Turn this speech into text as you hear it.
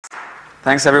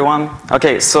Thanks, everyone.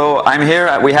 Okay, so I'm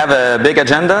here. We have a big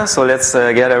agenda, so let's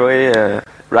get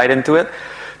right into it.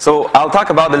 So I'll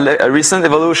talk about the recent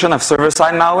evolution of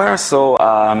server-side malware, so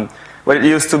what it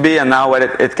used to be and now what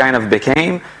it kind of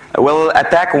became. We'll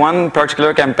attack one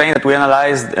particular campaign that we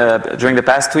analyzed during the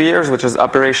past 2 years, which is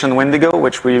Operation Windigo,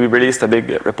 which we released a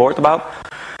big report about.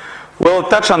 We'll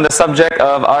touch on the subject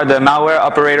of are the malware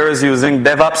operators using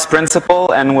DevOps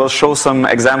principle, and we'll show some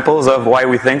examples of why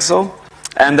we think so.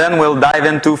 And then we'll dive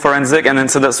into forensic and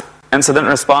incident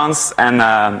response and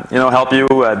help you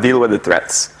deal with the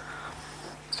threats.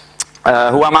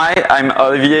 Who am I? I'm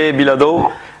Olivier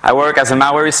Bilodeau. I work as a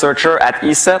malware researcher at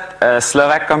ESET, a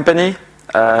Slovak company,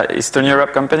 Eastern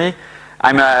Europe company.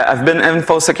 I've been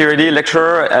info security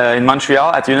lecturer in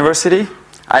Montreal at university.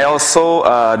 I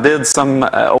also did some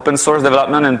open source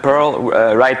development in Perl,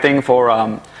 writing for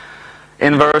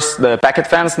Inverse, the packet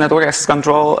fence network access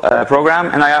control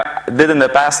program, and I did in the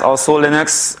past also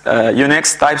Linux,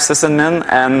 Unix type sysadmin,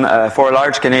 and for a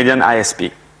large Canadian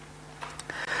ISP.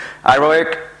 I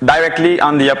work directly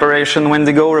on the Operation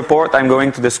Windigo report I'm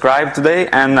going to describe today,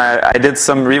 and I did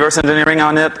some reverse engineering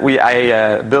on it.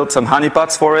 I built some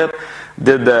honeypots for it,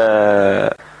 did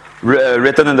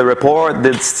written in the report,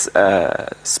 did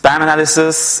spam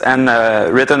analysis, and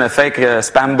written a fake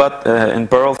spam bot in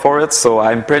Perl for it, so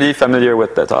I'm pretty familiar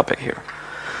with the topic here.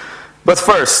 But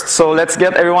first, so let's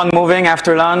get everyone moving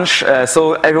after lunch.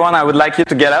 So everyone, I would like you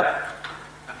to get up.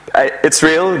 It's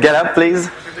real, get up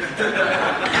please.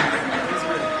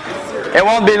 It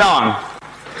won't be long.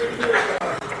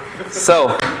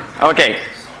 So, okay.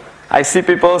 I see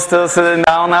people still sitting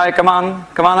down. Now, come on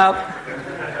up.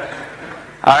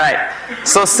 All right,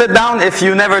 so sit down if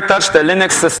you never touched a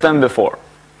Linux system before.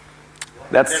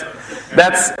 That's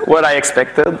what I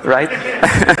expected, right?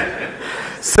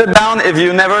 Sit down if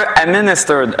you never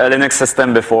administered a Linux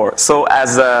system before. So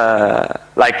as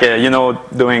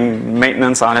doing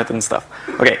maintenance on it and stuff.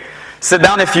 Okay, sit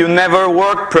down if you never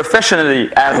worked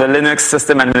professionally as a Linux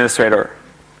system administrator.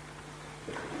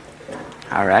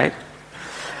 All right.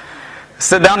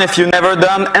 Sit down if you've never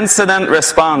done incident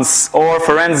response or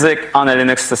forensic on a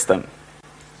Linux system.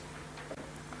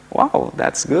 Wow,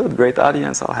 that's good. Great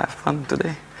audience. I'll have fun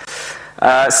today.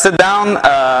 Sit down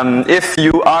if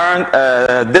you aren't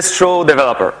a distro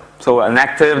developer, so an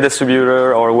active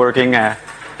distributor or working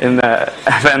in a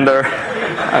vendor.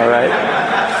 All right.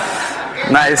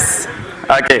 Nice.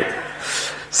 Okay.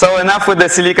 So enough with the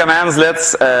silly commands,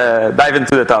 let's dive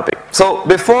into the topic. So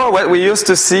before, what we used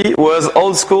to see was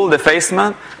old school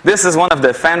defacement. This is one of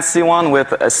the fancy one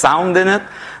with a sound in it.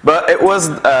 But it was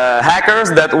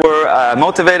hackers that were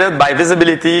motivated by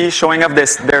visibility, showing off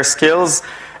their skills,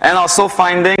 and also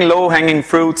finding low-hanging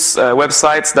fruits,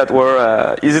 websites that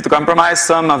were easy to compromise.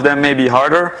 Some of them may be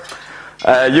harder.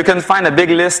 You can find a big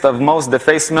list of most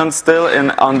defacements still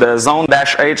on the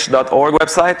zone-h.org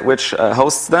website, which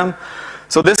hosts them.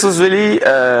 So this was really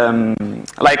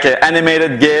like an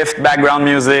animated GIF, background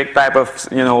music type of,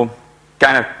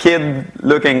 kind of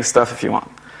kid-looking stuff if you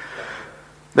want.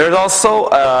 There's also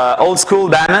old school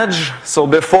damage. So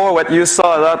before, what you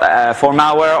saw a lot for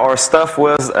malware or stuff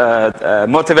was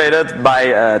motivated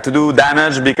by to do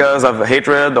damage because of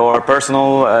hatred or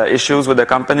personal issues with the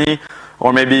company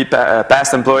or maybe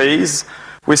past employees.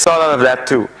 We saw a lot of that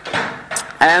too.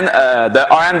 And the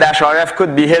RM-RF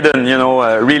could be hidden,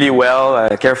 really well,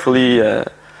 carefully.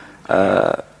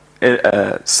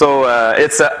 So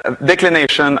it's a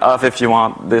declination of, if you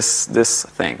want, this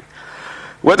thing.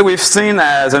 What we've seen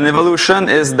as an evolution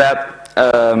is that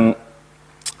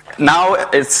now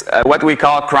it's what we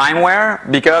call crimeware,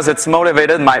 because it's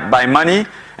motivated by money,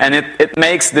 and it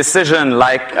makes decision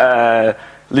like.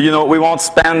 We won't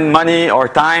spend money or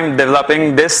time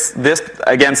developing this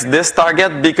against this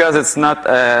target because it's not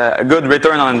a good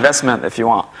return on investment, if you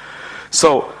want.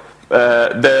 So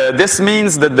this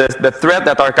means that the threat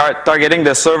that are targeting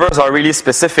the servers are really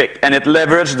specific, and it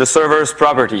leverages the server's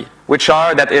property, which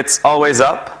are that it's always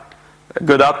up,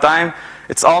 good uptime,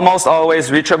 it's almost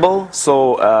always reachable.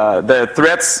 So the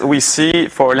threats we see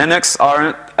for Linux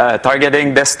aren't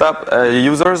targeting desktop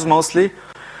users mostly.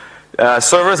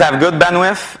 Servers have good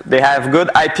bandwidth, they have good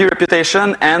IP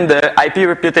reputation, and the IP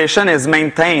reputation is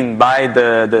maintained by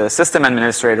the system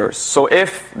administrators. So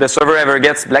if the server ever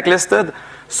gets blacklisted,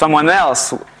 someone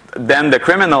else, then the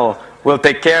criminal, will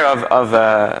take care of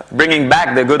bringing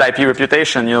back the good IP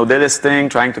reputation, delisting,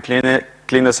 trying to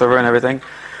clean the server and everything.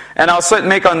 And also it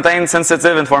may contain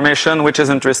sensitive information which is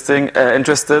interesting to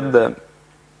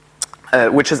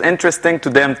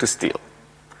them to steal.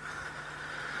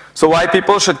 So why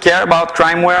people should care about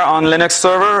crimeware on Linux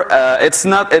server?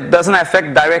 It doesn't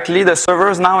affect directly the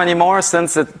servers now anymore,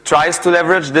 since it tries to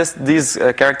leverage these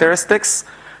characteristics.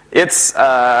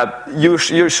 You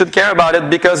should care about it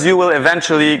because you will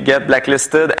eventually get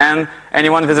blacklisted, and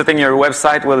anyone visiting your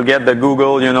website will get the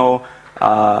Google,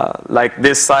 like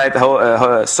this site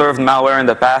served malware in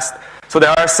the past. So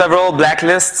there are several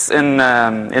blacklists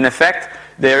in effect.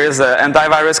 There is an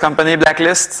antivirus company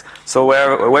blacklist, so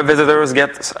where web visitors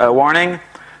get a warning.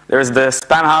 There's the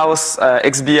Spamhaus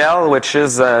XBL, which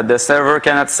is the server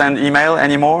cannot send email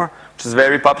anymore, which is a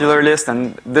very popular list,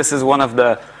 and this is one of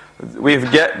we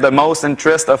get the most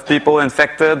interest of people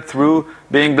infected through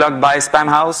being blocked by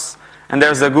Spamhaus. And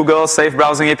there's the Google Safe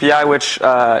Browsing API, which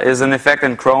is in effect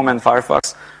in Chrome and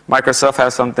Firefox. Microsoft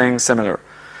has something similar.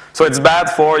 So it's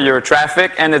bad for your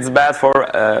traffic, and it's bad for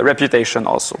reputation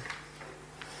also.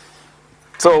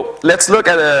 So let's look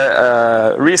at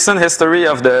a recent history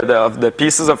of the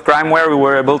pieces of crimeware we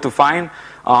were able to find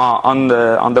on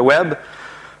the web.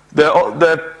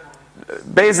 The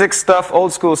basic stuff,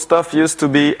 old school stuff, used to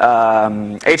be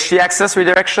htaccess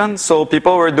redirection. So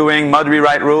people were doing mud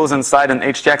rewrite rules inside an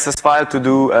htaccess file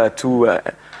to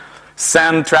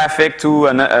send traffic to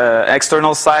an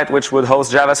external site which would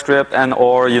host JavaScript and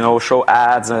or show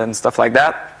ads and stuff like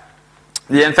that.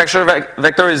 The infection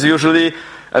vector is usually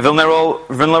a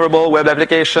vulnerable web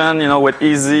application, with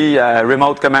easy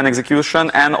remote command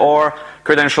execution and or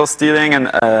credential stealing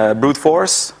and brute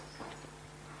force.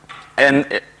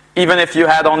 And even if you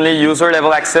had only user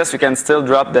level access, you can still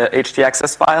drop the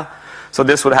htaccess file. So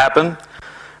this would happen.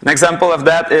 An example of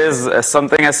that is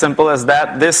something as simple as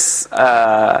that. This,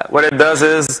 what it does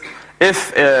is,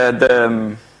 if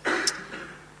the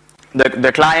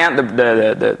client,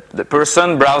 the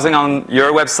person browsing on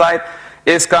your website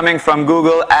is coming from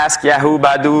Google, Ask, Yahoo,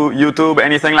 Badu, YouTube,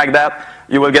 anything like that,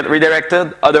 you will get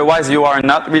redirected. Otherwise, you are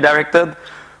not redirected,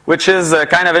 which is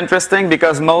kind of interesting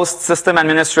because most system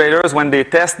administrators, when they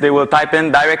test, they will type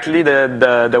in directly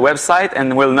the website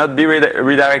and will not be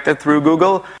redirected through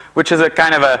Google, which is a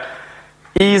kind of a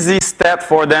easy step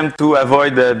for them to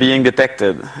avoid being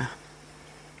detected.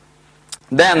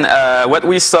 Then what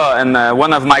we saw, and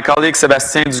one of my colleagues,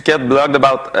 Sébastien Duquette, blogged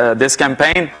about this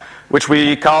campaign, which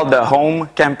we call the home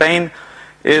campaign,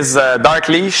 is Dark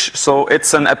Leash. So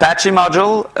it's an Apache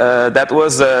module that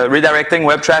was redirecting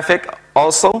web traffic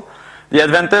also. The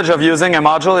advantage of using a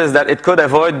module is that it could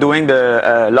avoid doing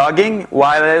the logging,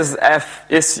 whereas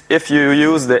if you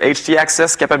use the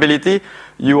htaccess capability,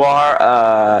 you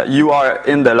are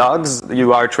in the logs,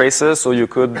 you are traces, so you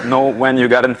could know when you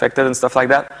got infected and stuff like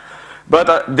that.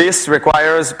 But this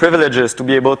requires privileges to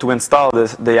be able to install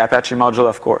the Apache module,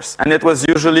 of course. And it was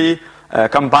usually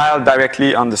compiled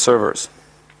directly on the servers.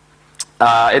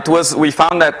 We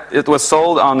found that it was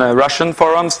sold on Russian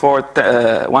forums for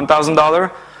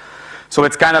 $1,000. So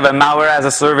it's kind of a malware as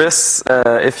a service,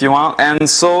 if you want. And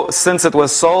so since it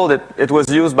was sold, it was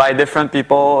used by different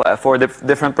people for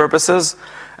different purposes.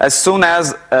 As soon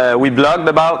as we blogged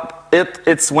about it,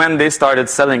 it's when they started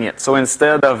selling it. So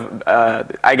instead of,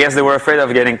 I guess they were afraid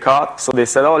of getting caught, so they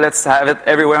said, oh, let's have it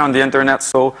everywhere on the internet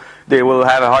so they will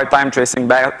have a hard time tracing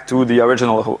back to the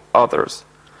original authors.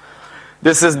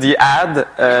 This is the ad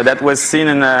that was seen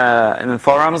in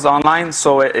forums online.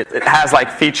 So it has like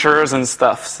features and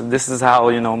stuff. So this is how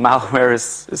malware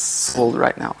is sold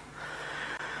right now.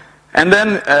 And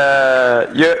then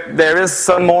there is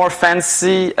some more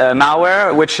fancy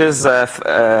malware, which is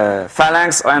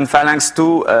Phalanx and Phalanx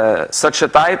 2, such a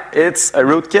type. It's a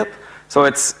rootkit, so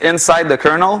it's inside the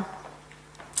kernel.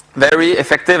 Very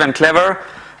effective and clever.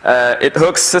 It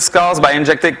hooks syscalls by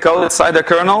injecting code inside the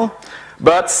kernel.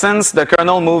 But since the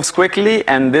kernel moves quickly,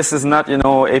 and this is not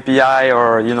API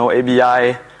or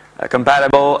ABI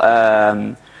compatible,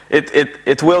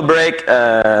 it will break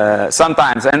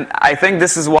sometimes. And I think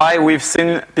this is why we've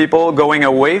seen people going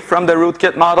away from the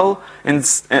rootkit model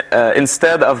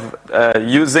instead of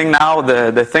using now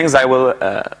the things I will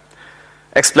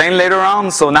explain later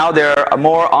on. So now they're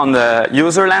more on the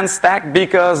userland stack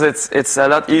because it's a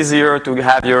lot easier to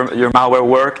have your malware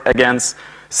work against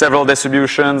several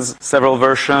distributions, several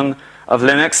versions of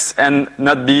Linux, and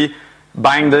not be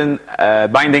binding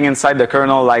inside the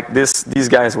kernel like these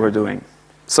guys were doing.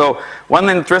 So one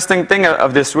interesting thing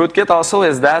of this rootkit also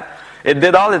is that it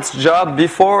did all its job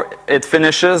before it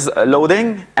finishes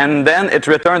loading, and then it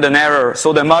returned an error.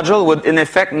 So the module would in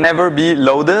effect never be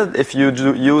loaded if you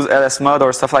use lsmod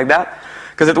or stuff like that,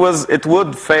 because it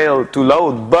would fail to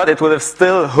load, but it would have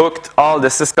still hooked all the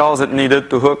syscalls it needed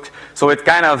to hook. So it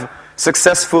kind of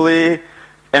successfully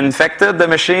infected the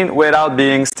machine without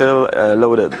being still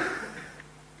loaded.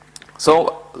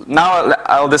 So now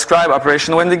I'll describe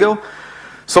Operation Windigo.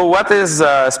 So what is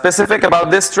specific about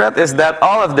this threat is that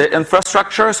all of the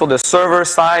infrastructure, so the server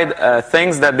side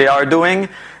things that they are doing,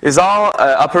 is all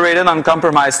operated on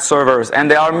compromised servers. And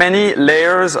there are many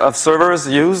layers of servers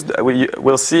used.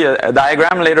 We'll see a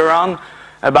diagram later on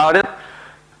about it.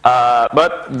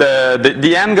 But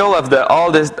the end goal of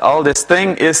all this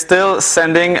thing is still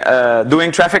sending,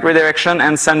 doing traffic redirection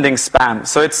and sending spam.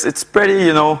 So it's pretty,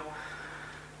 you know,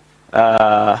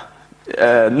 not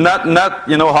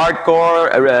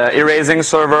hardcore erasing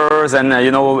servers and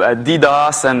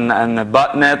DDoS and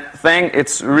botnet thing.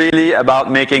 It's really about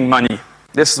making money.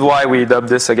 This is why we dubbed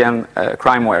this again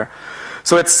crimeware.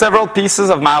 So it's several pieces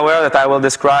of malware that I will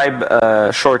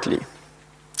describe shortly.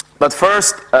 But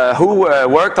first, who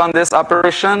worked on this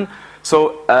operation?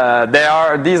 So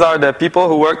these are the people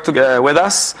who worked with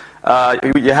us.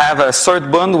 You have a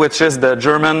CERT-Bund, which is the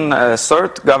German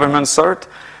CERT, government CERT.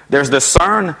 There's the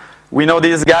CERN. We know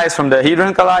these guys from the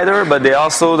Hadron Collider, but they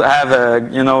also have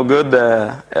good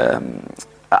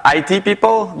IT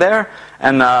people there,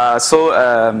 and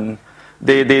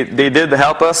they did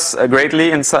help us greatly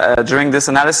during this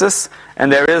analysis.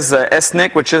 And there is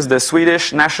SNIC, which is the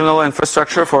Swedish National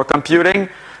Infrastructure for Computing,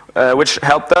 which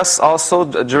helped us also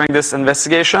during this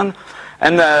investigation.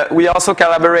 And we also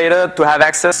collaborated to have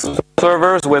access to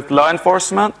servers with law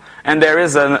enforcement, and there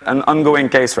is an ongoing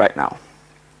case right now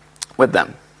with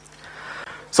them.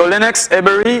 So Linux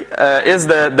Ibery is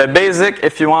the basic,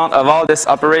 if you want, of all this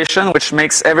operation, which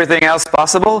makes everything else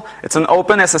possible. It's an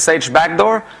open SSH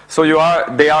backdoor, so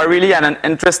they are really at an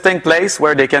interesting place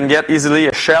where they can get easily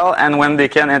a shell, and when they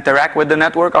can interact with the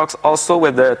network, also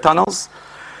with the tunnels.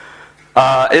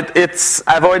 It's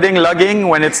avoiding logging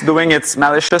when it's doing its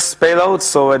malicious payload,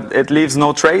 so it leaves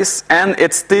no trace, and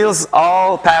it steals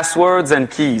all passwords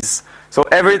and keys. So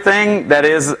everything that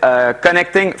is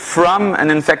connecting from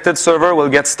an infected server will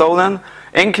get stolen,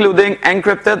 including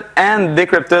encrypted and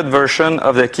decrypted version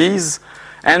of the keys.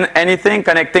 And anything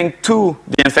connecting to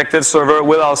the infected server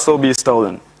will also be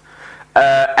stolen.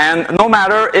 And no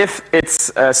matter if it's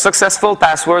a successful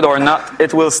password or not,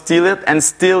 it will steal it and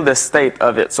steal the state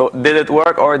of it. So did it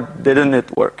work or didn't it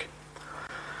work?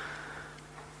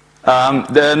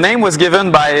 The name was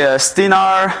given by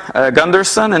Steinar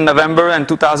Gunderson in November in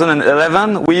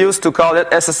 2011. We used to call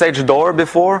it SSH Door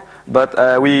before, but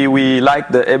we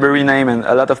liked the Ibery name, and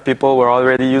a lot of people were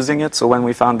already using it, so when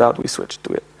we found out, we switched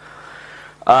to it.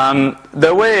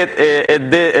 The way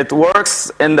it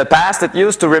works in the past, it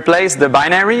used to replace the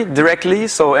binary directly,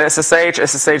 so SSH,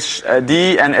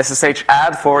 SSHD, and SSH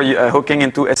add for hooking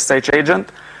into SSH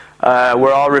agent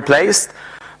were all replaced.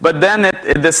 But then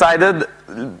it decided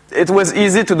it was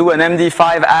easy to do an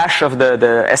MD5 hash of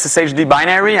the SSHD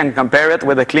binary and compare it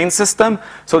with a clean system.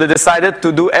 So they decided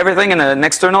to do everything in an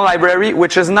external library,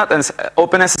 which is not an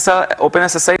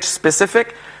OpenSSH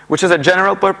specific, which is a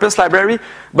general purpose library,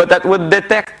 but that would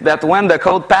detect that when the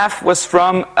code path was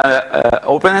from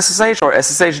OpenSSH or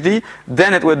SSHD,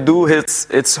 then it would do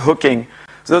its hooking.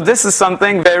 So this is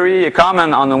something very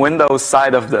common on the Windows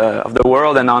side of the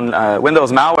world and on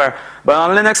Windows malware. But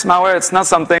on Linux malware, it's not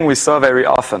something we saw very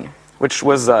often, which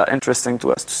was interesting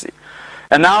to us to see.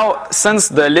 And now, since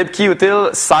the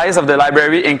libkeyutil size of the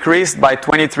library increased by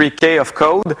 23K of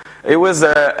code, it was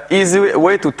an easy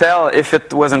way to tell if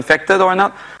it was infected or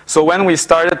not. So when we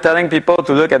started telling people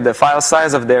to look at the file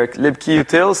size of their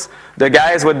libkeyutils, the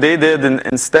guys, what they did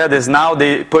instead is now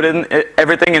they put in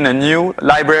everything in a new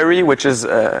library, which is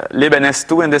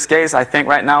libns2 in this case. I think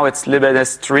right now it's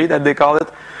libns3 that they call it.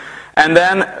 And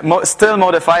then still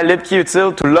modify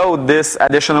libkeyutil to load this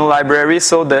additional library,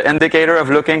 so the indicator of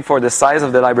looking for the size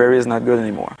of the library is not good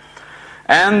anymore.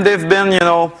 And they've been,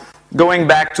 going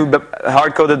back to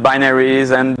hard-coded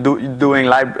binaries and doing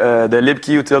the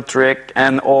libkeyutil trick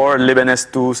and or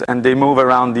libns2s, and they move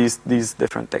around these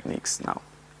different techniques now.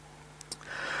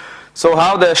 So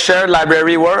how the shared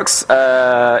library works,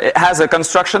 it has a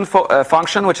construction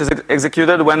function which is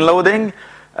executed when loading.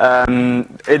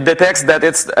 It detects that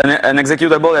it's an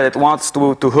executable that it wants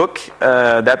to hook,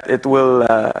 that it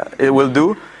will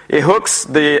do. It hooks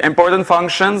the important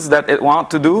functions that it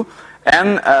wants to do,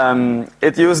 and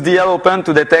it uses dlopen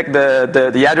to detect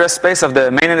the address space of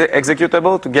the main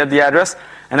executable to get the address,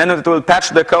 and then it will patch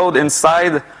the code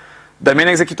inside the main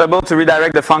executable to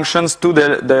redirect the functions to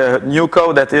the new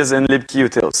code that is in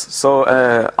libkeyutils. So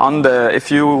if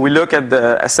we look at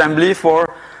the assembly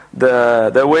for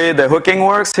the way the hooking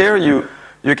works here,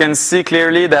 you can see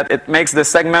clearly that it makes the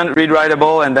segment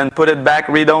read-writable and then put it back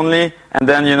read-only, and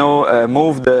then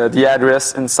move the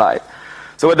address inside.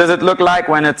 So what does it look like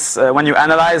when you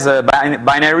analyze a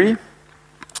binary?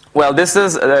 Well, this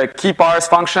is a key parse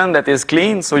function that is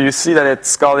clean, so you see that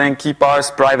it's calling key parse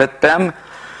private tem.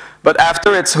 But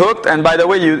after it's hooked, and by the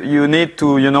way, you need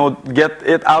to get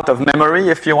it out of memory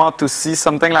if you want to see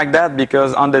something like that,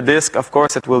 because on the disk, of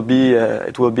course, it will be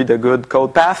the good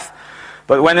code path.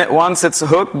 But once it's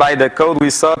hooked by the code we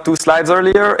saw 2 slides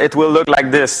earlier, it will look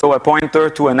like this. So a pointer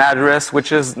to an address,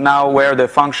 which is now where the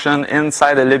function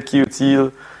inside the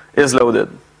libqueutil is loaded.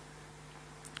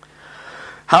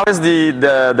 How is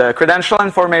the credential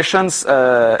informations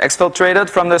exfiltrated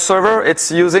from the server?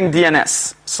 It's using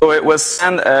DNS. So it will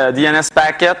send a DNS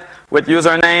packet with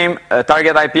username,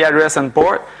 target IP address, and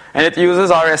port, and it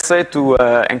uses RSA to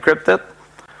encrypt it.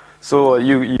 So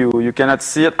you cannot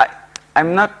see it.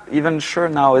 I'm not even sure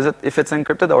now if it's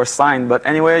encrypted or signed, but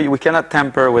anyway, we cannot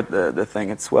tamper with the thing.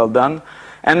 It's well done.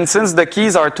 And since the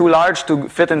keys are too large to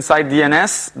fit inside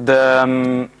DNS,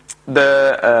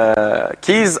 the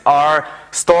keys are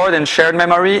stored in shared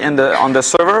memory on the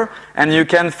server, and you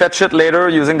can fetch it later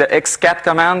using the xcat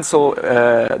command. So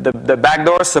the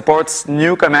backdoor supports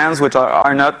new commands which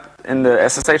are not in the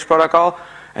SSH protocol,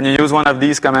 and you use one of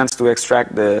these commands to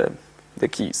extract the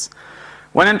keys.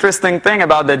 One interesting thing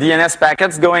about the DNS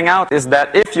packets going out is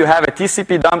that if you have a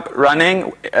TCP dump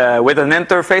running with an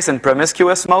interface in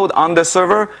promiscuous mode on the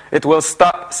server, it will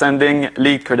stop sending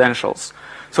leaked credentials.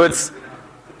 So it's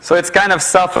kind of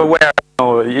self-aware.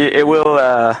 It will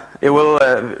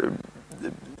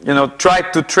try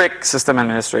to trick system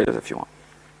administrators if you want.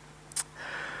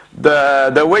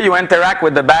 The way you interact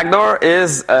with the backdoor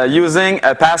is using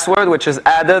a password which is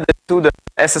added to the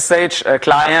SSH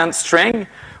client string,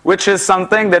 which is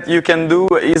something that you can do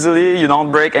easily. You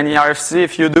don't break any RFC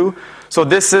if you do. So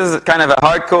this is kind of a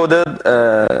hard-coded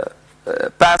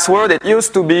password. It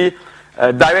used to be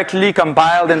directly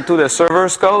compiled into the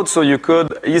server's code, so you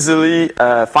could easily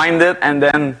find it and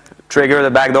then trigger the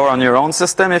backdoor on your own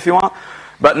system if you want.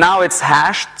 But now it's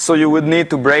hashed, so you would need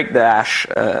to break the hash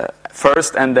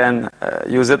first and then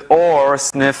use it, or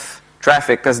sniff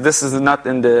traffic, because this is not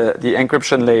in the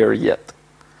encryption layer yet.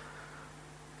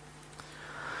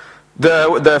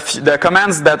 The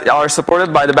commands that are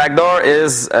supported by the backdoor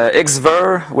is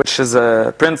xver, which is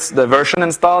prints the version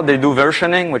installed. They do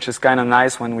versioning, which is kind of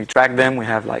nice when we track them. We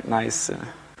have like nice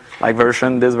like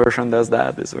version. This version does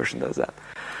that. This version does that.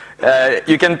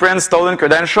 You can print stolen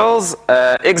credentials.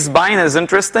 Xbind is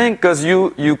interesting because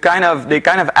they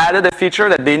kind of added a feature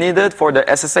that they needed for the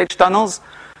SSH tunnels.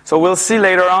 So we'll see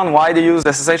later on why they use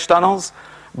SSH tunnels.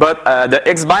 But the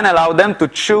Xbind allowed them to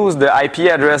choose the IP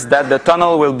address that the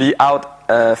tunnel will be out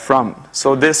from.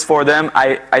 So this for them,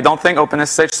 I don't think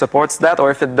OpenSSH supports that,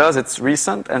 or if it does, it's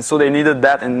recent. And so they needed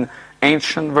that in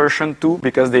ancient version 2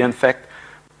 because they infect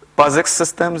POSIX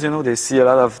systems. They see a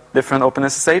lot of different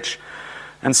OpenSSH.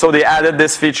 And so they added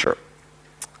this feature.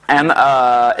 And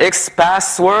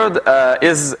xpassword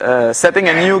is setting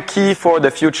a new key for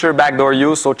the future backdoor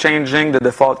use, so changing the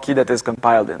default key that is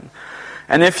compiled in.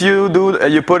 And if you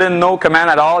put in no command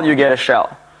at all, you get a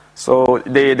shell. So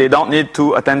they don't need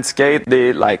to authenticate.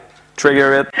 They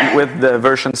trigger it with the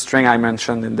version string I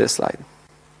mentioned in this slide.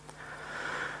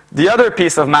 The other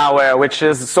piece of malware, which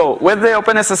is, so with the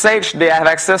OpenSSH, they have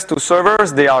access to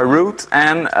servers. They are root,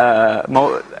 and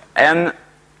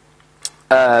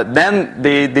then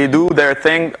they do their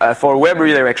thing for web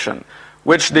redirection,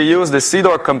 which they use the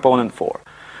CDOR component for.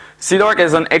 CDOR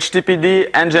is an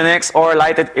HTTPD, Nginx, or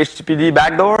light HTTPD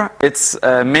backdoor. It's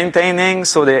maintaining,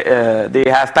 so they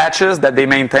have patches that they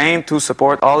maintain to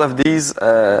support all of these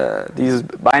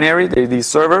these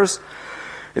servers.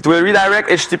 It will redirect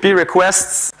HTTP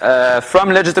requests from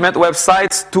legitimate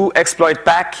websites to exploit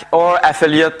pack or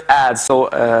affiliate ads, so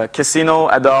casino,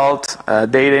 adult,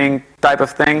 dating type of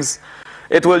things.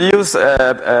 It will use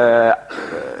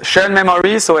shared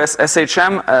memory, so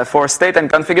SHM, for state and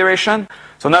configuration.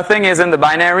 So nothing is in the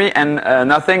binary and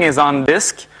nothing is on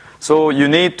disk. So you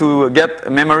need to get a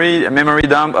memory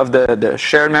dump of the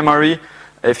shared memory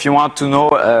if you want to know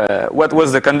what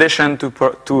was the condition to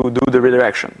do the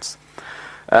redirections.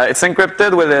 It's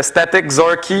encrypted with a static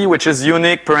XOR key, which is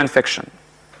unique per infection.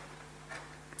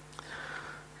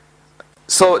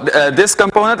 So this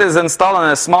component is installed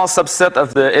on a small subset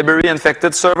of the Ebury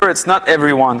infected server. It's not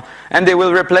everyone. And they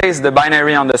will replace the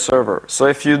binary on the server. So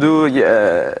if you do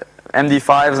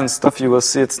MD5s and stuff, you will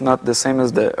see it's not the same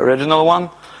as the original one.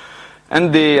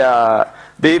 And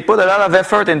they put a lot of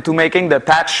effort into making the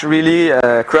patch really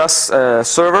cross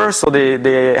server, so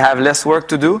they have less work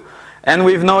to do. And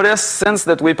we've noticed since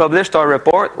that we published our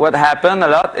report, what happened a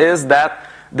lot is that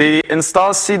they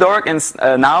install CDOR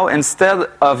now instead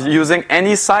of using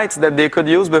any sites that they could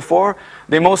use before.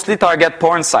 They mostly target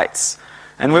porn sites.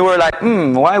 And we were like,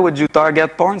 why would you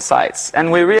target porn sites?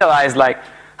 And we realized, like,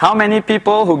 how many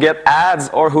people who get ads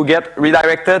or who get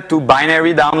redirected to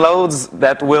binary downloads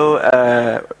that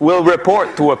will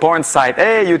report to a porn site,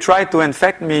 hey, you tried to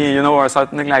infect me, you know, or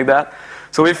something like that.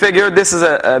 So we figured this is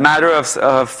a matter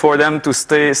of for them to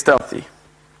stay stealthy.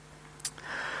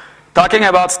 Talking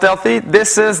about stealthy,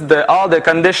 this is all the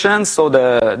conditions. So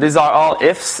these are all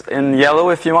ifs in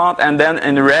yellow if you want, and then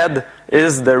in red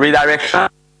is the redirection.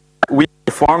 We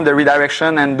perform the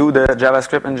redirection and do the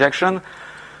JavaScript injection.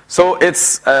 So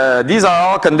these are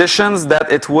all conditions that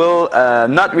it will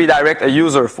not redirect a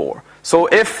user for. So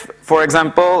if, for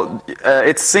example,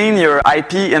 it's seen your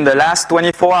IP in the last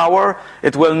 24 hours,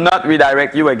 it will not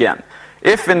redirect you again.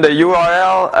 If in the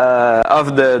URL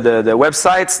of the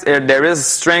websites there is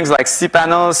strings like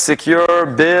cpanel, secure,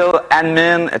 bill,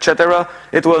 admin, etc.,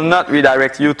 it will not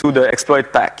redirect you to the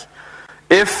exploit pack.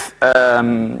 If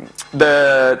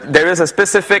there is a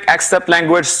specific accept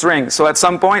language string, so at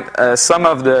some point some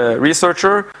of the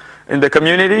researcher in the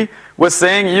community was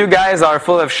saying, you guys are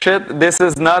full of shit, this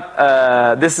is not,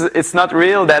 it's not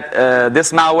real that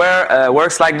this malware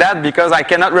works like that because I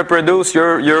cannot reproduce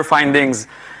your findings.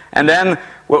 And then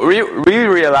what we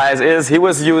realized is he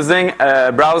was using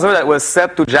a browser that was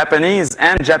set to Japanese,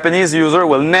 and Japanese user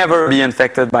will never be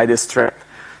infected by this threat.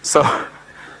 So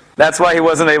that's why he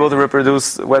wasn't able to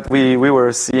reproduce what we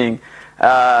were seeing.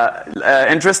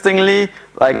 Interestingly,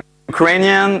 like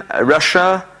Ukrainian,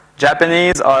 Russia,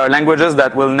 Japanese are languages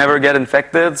that will never get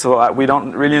infected, so we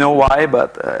don't really know why,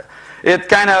 but it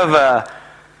kind of,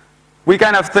 we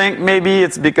kind of think maybe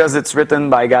it's because it's written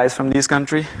by guys from these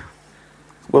countries.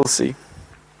 We'll see.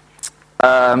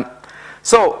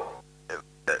 So,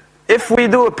 if we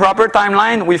do a proper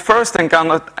timeline, we first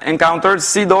encountered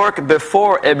CDORC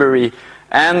before Ebury.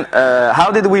 And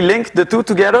how did we link the two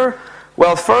together?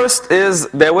 Well, first is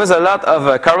there was a lot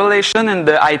of correlation in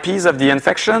the IPs of the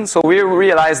infection. So we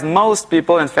realized most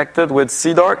people infected with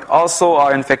CDORC also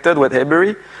are infected with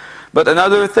Ebury. But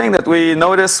another thing that we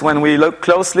noticed when we look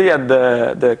closely at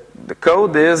the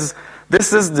code is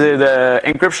this is the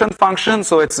encryption function,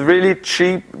 so it's really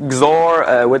cheap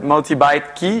XOR with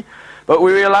multi-byte key. But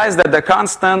we realized that the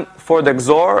constant for the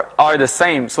XOR are the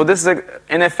same. So this is,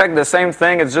 in effect, the same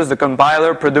thing. It's just the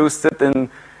compiler produced it in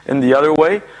the other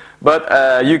way.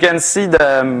 But you can see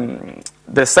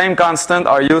the same constant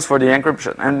are used for the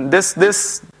encryption. And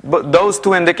those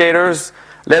two indicators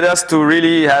led us to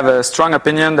really have a strong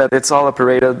opinion that it's all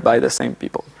operated by the same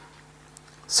people.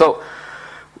 So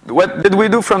what did we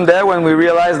do from there when we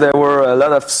realized there were a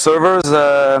lot of servers?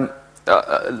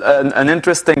 An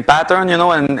interesting pattern, you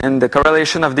know, in the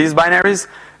correlation of these binaries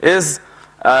is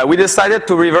we decided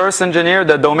to reverse engineer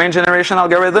the domain generation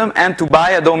algorithm and to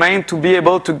buy a domain to be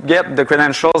able to get the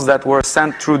credentials that were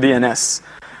sent through DNS.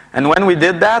 And when we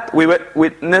did that, we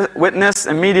witnessed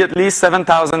immediately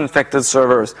 7,000 infected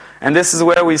servers. And this is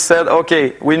where we said,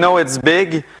 okay, we know it's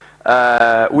big.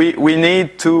 We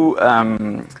need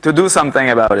to do something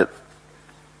about it.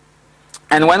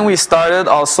 And when we started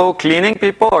also cleaning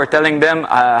people or telling them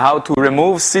how to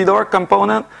remove CDOR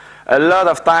component, a lot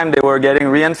of time they were getting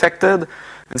reinfected.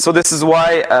 And so this is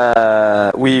why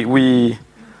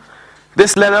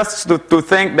this led us to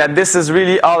think that this is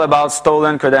really all about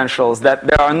stolen credentials, that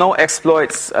there are no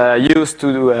exploits used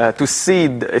to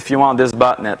seed, if you want, this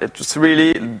botnet. It's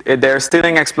really, they're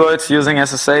stealing exploits using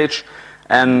SSH,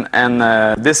 and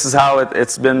this is how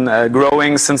it's been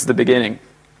growing since the beginning.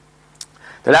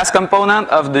 The last component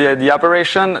of the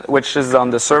operation, which is on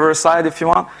the server side, if you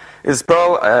want, is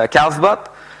Perl calfbot,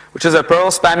 which is a Perl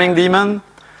spamming daemon.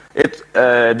 It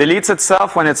deletes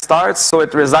itself when it starts, so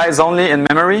it resides only in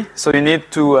memory. So you need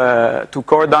to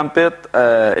core dump it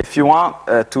if you want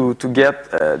to get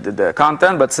the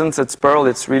content. But since it's Perl,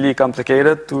 it's really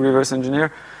complicated to reverse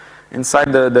engineer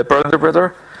inside the Perl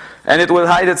interpreter. And it will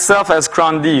hide itself as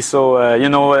cron D. So you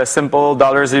know, a simple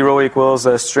 $0 equals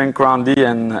a string cron D,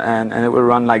 and it will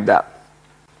run like that.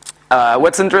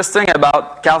 What's interesting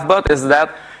about calfbot is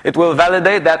that it will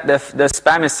validate that the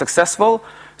spam is successful.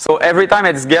 So every time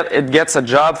it gets a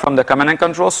job from the command and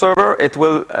control server, it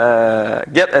will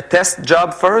get a test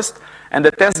job first. And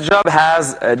the test job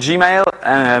has a Gmail,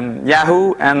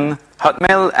 Yahoo, and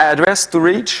Hotmail address to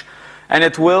reach. And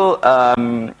it will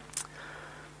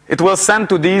send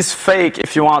to these fake,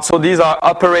 if you want. So these are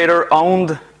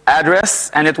operator-owned address,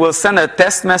 and it will send a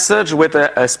test message with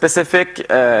a specific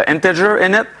integer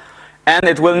in it. And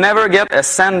it will never get a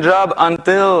send job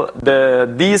until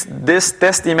this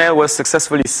test email was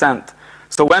successfully sent.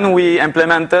 So when we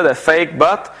implemented a fake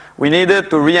bot, we needed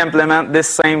to re-implement the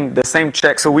same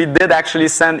check. So we did actually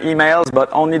send emails, but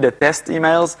only the test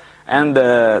emails, and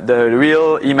the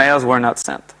real emails were not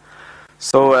sent.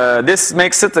 So this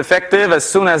makes it effective. As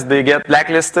soon as they get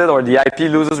blacklisted or the IP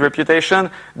loses reputation,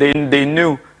 they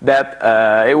knew that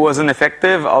it wasn't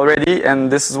effective already,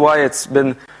 and this is why it's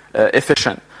been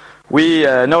efficient. We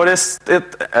noticed it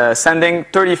sending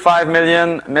 35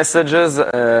 million messages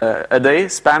a day,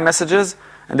 spam messages,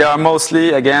 and they are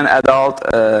mostly, again, adult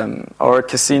or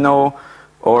casino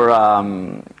or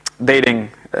dating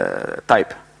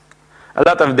type. A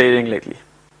lot of dating lately.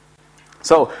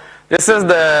 So this is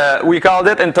we called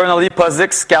it internally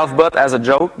POSIX Calfbot as a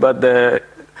joke, but the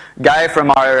guy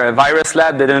from our virus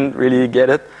lab didn't really get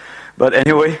it. But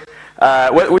anyway,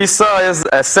 what we saw is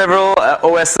several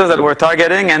OSs that we're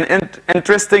targeting, and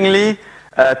interestingly,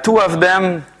 2 of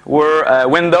them were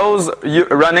Windows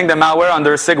running the malware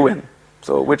under Cygwin,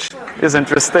 so which is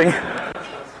interesting.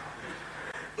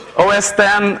 OS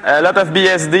 10, a lot of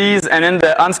BSDs, and in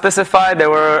the unspecified, there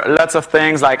were lots of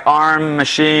things like ARM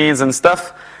machines and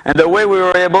stuff. And the way we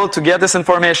were able to get this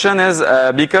information is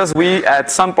because we, at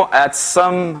some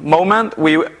moment,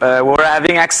 we were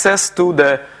having access to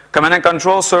the command and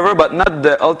control server, but not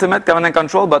the ultimate command and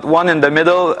control, but one in the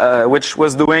middle, which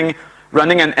was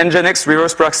running an Nginx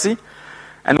reverse proxy.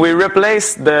 And we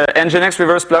replaced the Nginx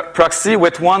reverse proxy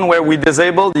with one where we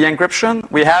disabled the encryption.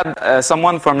 We had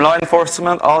someone from law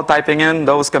enforcement all typing in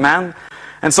those commands.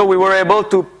 And so we were able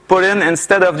to put in,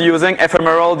 instead of using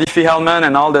ephemeral, Diffie-Hellman,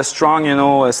 and all the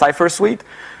strong, cipher suite,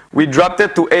 we dropped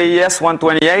it to AES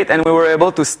 128, and we were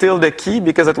able to steal the key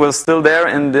because it was still there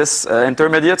in this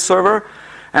intermediate server.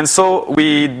 And so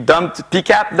we dumped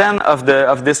PCAP then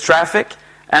of this traffic,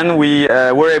 and we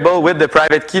were able, with the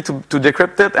private key, to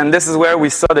decrypt it. And this is where we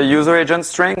saw the user agent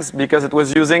strings, because it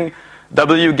was using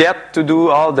wget to do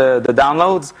all the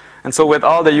downloads. And so with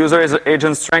all the user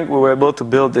agent string, we were able to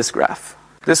build this graph.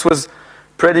 This was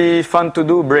pretty fun to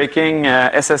do, breaking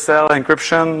SSL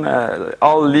encryption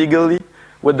all legally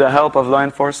with the help of law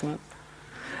enforcement.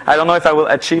 I don't know if I will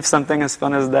achieve something as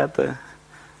fun as that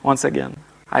once again.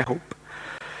 I hope.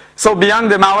 So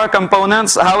beyond the malware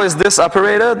components, how is this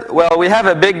operated? Well, we have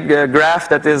a big graph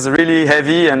that is really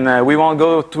heavy, and we won't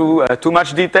go through too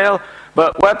much detail.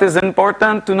 But what is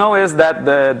important to know is that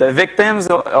the victims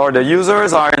or the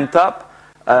users are in top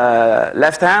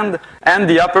left hand, and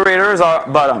the operators are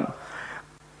bottom.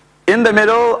 In the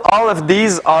middle, all of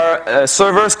these are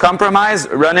servers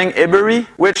compromised running Ibery,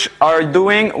 which are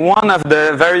doing one of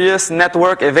the various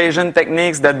network evasion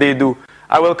techniques that they do.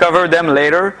 I will cover them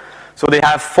later. So they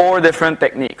have 4 different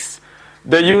techniques.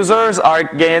 The users are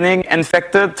getting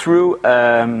infected through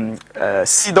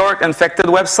CDORT infected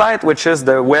website, which is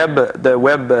the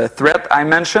web threat I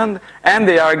mentioned, and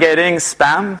they are getting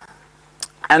spam.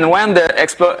 And when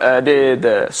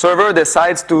the server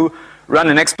decides to run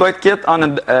an exploit kit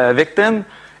on a victim,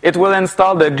 it will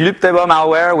install the Glupteba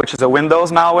malware, which is a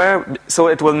Windows malware. So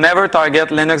it will never target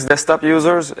Linux desktop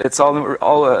users. It's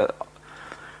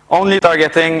only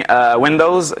targeting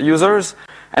Windows users.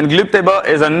 And Glupteba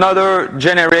is another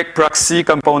generic proxy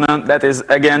component that is,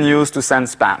 again, used to send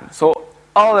spam. So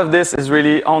all of this is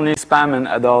really only spam and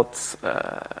adult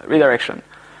redirection.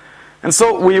 And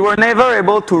so we were never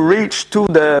able to reach to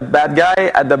the bad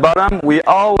guy at the bottom. We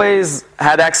always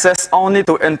had access only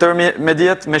to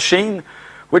intermediate machine,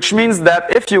 which means that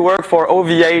if you work for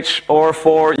OVH or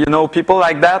for people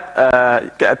like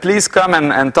that, please come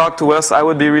and talk to us. I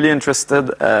would be really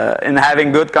interested in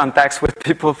having good contacts with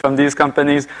people from these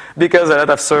companies, because a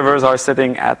lot of servers are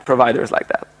sitting at providers like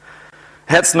that.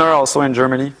 Hetzner also in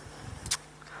Germany.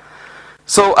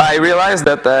 So I realized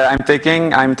that I'm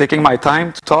taking my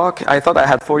time to talk. I thought I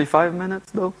had 45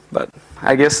 minutes though, but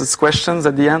I guess it's questions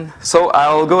at the end. So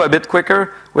I'll go a bit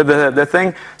quicker with the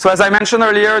thing. So as I mentioned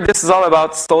earlier, this is all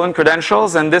about stolen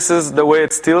credentials, and this is the way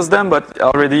it steals them, but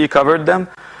already covered them.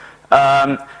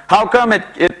 How come it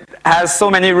has so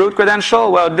many root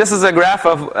credentials? Well, this is a graph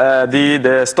of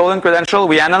the stolen credential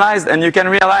we analyzed, and you can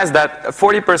realize that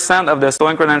 40% of the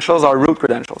stolen credentials are root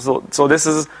credentials. So this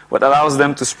is what allows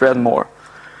them to spread more.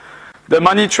 The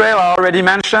money trail I already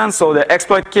mentioned, so the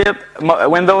exploit kit,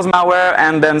 Windows malware,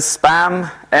 and then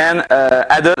spam, and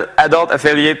adult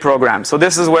affiliate program. So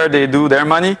this is where they do their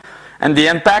money. And the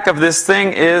impact of this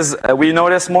thing is we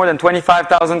noticed more than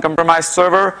 25,000 compromised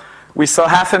server. We saw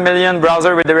 500,000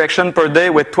 browser redirection per day,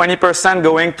 with 20%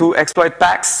 going to exploit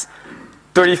packs,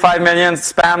 35 million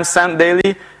spam sent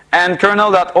daily, and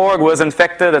kernel.org was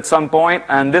infected at some point,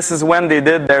 and this is when they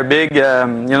did their big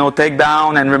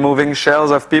takedown and removing shells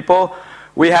of people.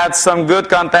 We had some good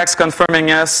contacts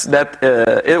confirming us that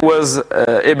it was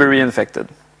Ibery infected.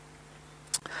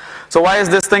 So why is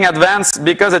this thing advanced?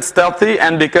 Because it's stealthy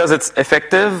and because it's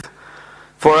effective.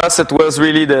 For us, it was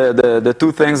really the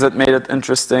two things that made it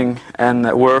interesting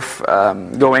and worth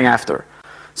going after.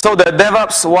 So the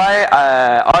DevOps, why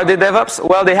are they DevOps?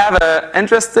 Well, they have an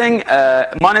interesting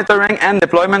monitoring and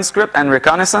deployment script and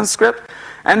reconnaissance script,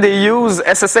 and they use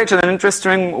SSH in an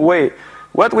interesting way.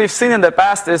 What we've seen in the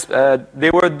past is they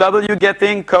were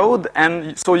wget-ing code,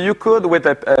 and so you could, with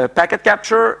a packet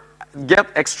capture,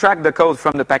 extract the code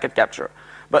from the packet capture.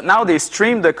 But now they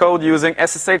stream the code using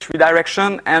SSH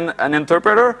redirection and an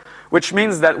interpreter, which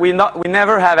means that we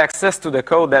never have access to the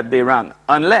code that they run,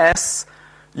 unless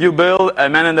you build a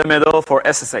man-in-the-middle for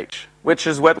SSH, which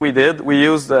is what we did. We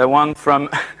used one from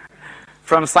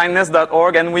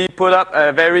signless.org, and we put up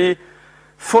a very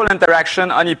full interaction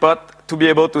honeypot to be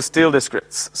able to steal the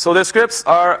scripts. So the scripts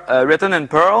are written in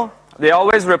Perl. They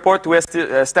always report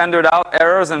to standard out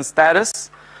errors and status.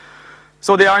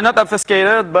 So they are not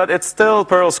obfuscated, but it's still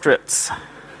Perl scripts.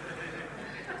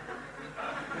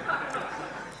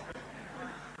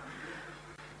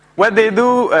 What they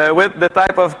do with the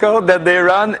type of code that they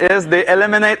run is they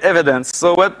eliminate evidence.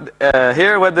 So what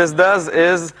this does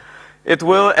is it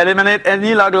will eliminate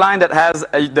any log line that has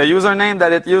the username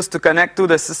that it used to connect to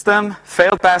the system,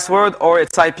 failed password, or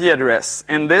its IP address.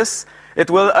 In this, it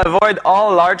will avoid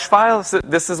all large files.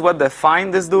 This is what the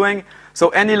find is doing. So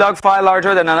any log file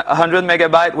larger than 100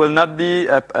 megabyte will not be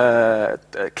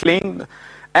cleaned.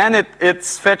 And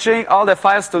it's fetching all the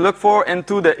files to look for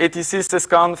into the etc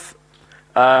sysconf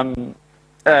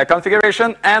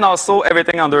configuration, and also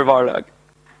everything under varlog.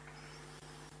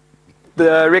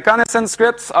 The reconnaissance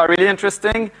scripts are really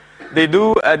interesting.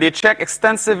 They check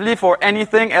extensively for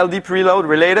anything LD preload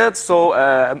related.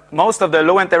 So most of the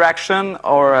low interaction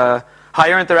or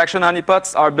higher interaction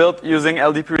honeypots are built using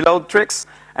LD preload tricks.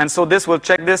 And so this will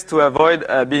check this to avoid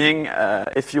being,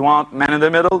 if you want,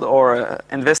 man-in-the-middle or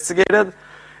investigated.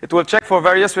 It will check for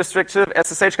various restrictive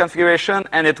SSH configuration,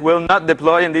 and it will not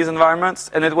deploy in these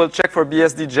environments. And it will check for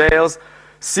BSD jails,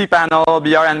 cPanel,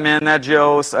 BRadmin,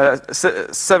 Nagios,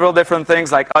 several different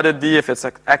things like auditd if it's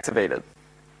activated.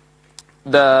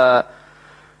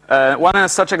 One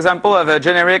such example of a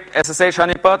generic SSH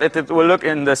honeypot, it will look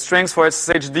in the strings for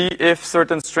SSHD if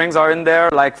certain strings are in there,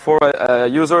 like for a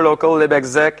user local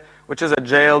libexec, which is a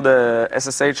jailed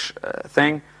SSH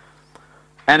thing,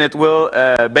 and it will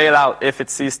bail out if it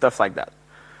sees stuff like that.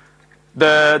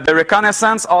 The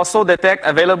reconnaissance also detects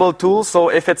available tools, so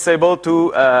if it's able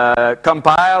to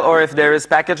compile or if there is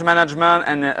package management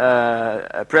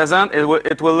and present,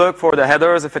 it will look for the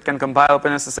headers if it can compile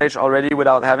OpenSSH already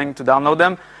without having to download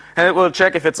them, and it will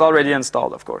check if it's already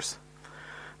installed, of course.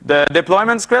 The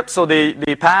deployment script, so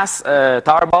they pass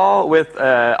tarball with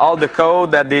all the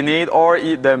code that they need or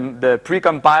the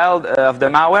pre-compiled of the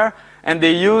malware, and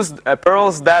they used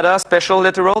Perl's data special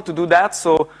literal to do that.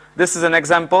 So this is an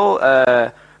example.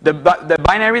 The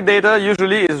binary data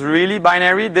usually is really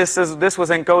binary. This was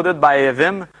encoded by a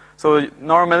Vim. So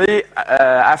normally,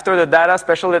 after the data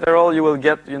special literal, you will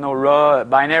get raw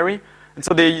binary. And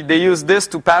so they use this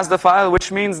to pass the file,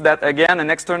 which means that again, an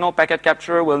external packet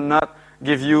capture will not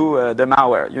give you the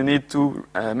malware. You need to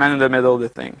man-in-the-middle the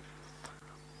thing.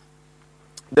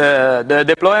 The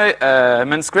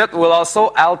deployment script will also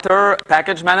alter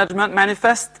package management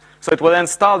manifest. So it will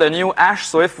install the new hash.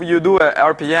 So if you do a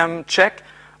RPM check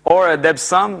or a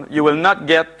debsum, you will not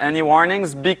get any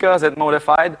warnings because it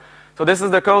modified. So this is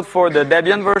the code for the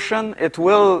Debian version. It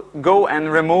will go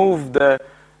and remove the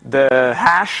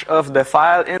hash of the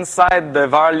file inside the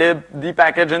varlib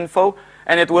dpackage info,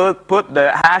 and it will put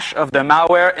the hash of the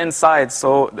malware inside.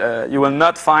 So you will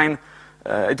not find,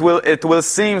 it will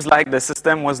seem like the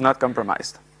system was not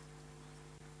compromised.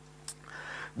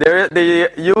 They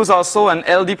use also an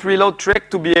LD preload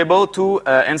trick to be able to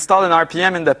install an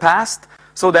RPM in the past,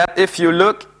 so that if you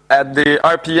look at the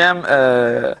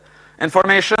RPM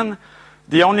information,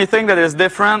 the only thing that is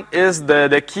different is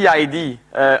the key ID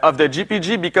of the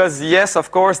GPG, because yes, of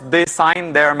course, they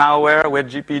sign their malware with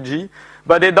GPG,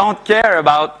 but they don't care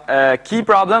about key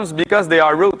problems because they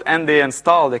are root and they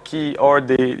install the key, or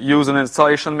they use an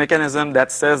installation mechanism that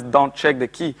says don't check the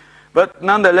key. But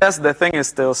nonetheless, the thing is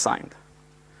still signed.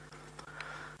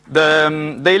 The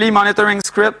daily monitoring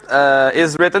script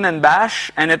is written in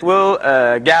Bash, and it will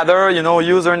gather,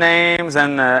 usernames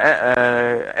and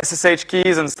SSH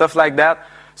keys and stuff like that.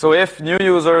 So if new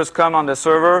users come on the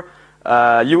server,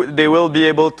 they will be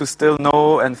able to still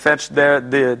know and fetch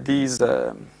these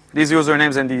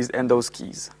usernames and those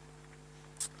keys.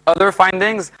 Other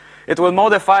findings: it will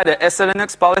modify the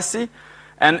SLNX policy,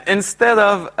 And instead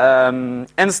of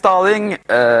installing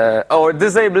or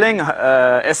disabling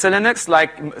SLNX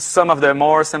like some of the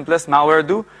more simplest malware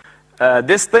do,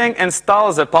 this thing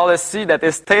installs a policy that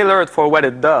is tailored for what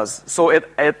it does. So it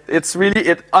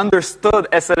understood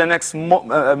SLNX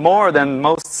more than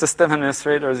most system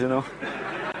administrators, you know,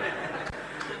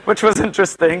 which was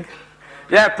interesting.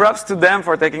 Yeah, props to them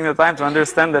for taking the time to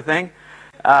understand the thing.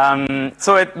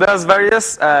 So it does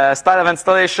various style of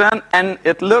installation, and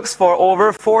it looks for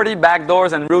over 40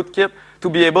 backdoors and rootkit to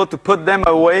be able to put them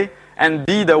away and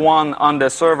be the one on the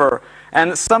server.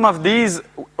 And some of these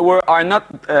are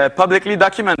not publicly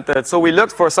documented. So we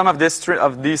looked for some of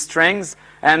these strings,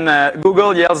 and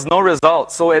Google yields no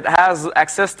result. So it has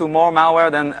access to more malware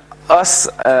than us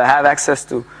have access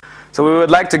to. So we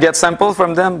would like to get samples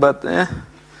from them, but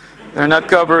they're not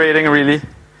cooperating really.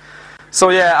 So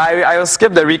yeah, I'll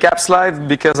skip the recap slide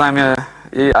because I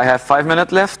have 5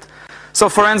 minutes left. So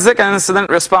forensic and incident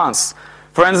response.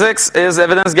 Forensics is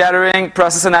evidence gathering,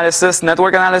 process analysis,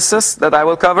 network analysis that I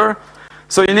will cover.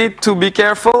 So you need to be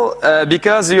careful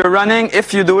because you're running,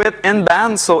 if you do it in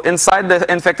band, so inside the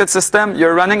infected system,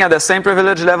 you're running at the same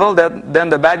privilege level than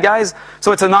the bad guys.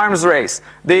 So it's an arms race.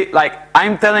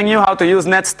 I'm telling you how to use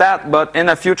netstat, but in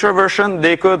a future version,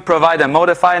 they could provide a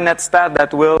modified netstat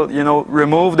that will,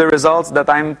 remove the results that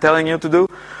I'm telling you to do.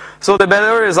 So the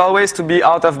better is always to be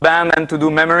out of band and to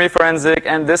do memory forensic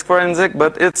and disk forensic,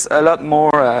 but it's a lot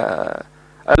more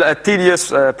a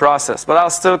tedious process. But I'll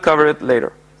still cover it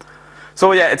later.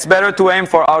 So yeah, it's better to aim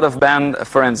for out-of-band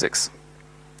forensics.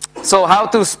 So how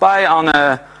to spy on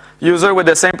a user with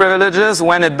the same privileges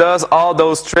when it does all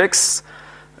those tricks?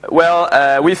 Well,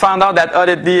 we found out that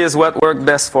audit D is what worked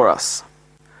best for us.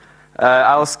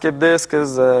 I'll skip this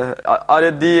because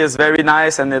audit D is very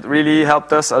nice and it really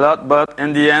helped us a lot, but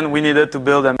in the end we needed to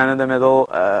build a man-in-the-middle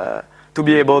to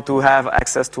be able to have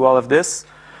access to all of this.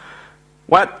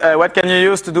 What can you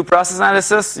use to do process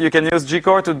analysis? You can use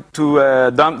Gcore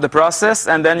to dump the process,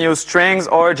 and then use strings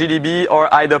or GDB or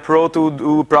IDA-Pro to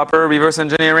do proper reverse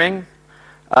engineering.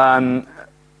 Yeah,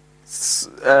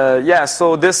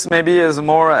 so this maybe is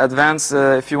more advanced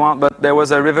if you want, but there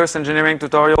was a reverse engineering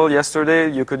tutorial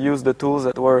yesterday. You could use the tools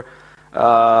that were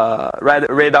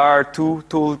Radar 2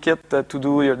 toolkit to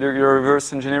do your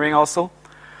reverse engineering also.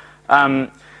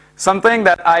 Something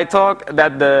that I talked,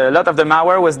 that a lot of the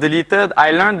malware was deleted,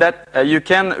 I learned that you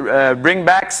can bring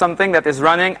back something that is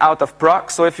running out of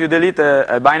proc. So if you delete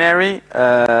a binary,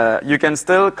 you can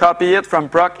still copy it from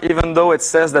proc even though it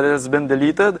says that it has been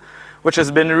deleted, which has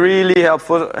been really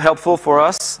helpful for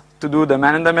us to do the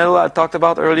man-in-the-middle I talked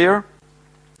about earlier.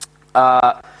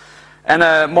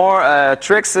 And more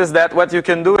tricks is that what you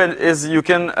can do is you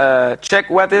can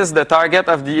check what is the target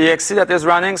of the exe that is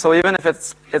running. So even if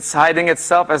it's hiding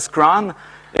itself as cron,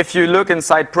 if you look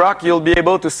inside proc, you'll be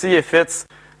able to see if it's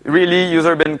really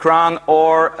user bin cron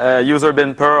or user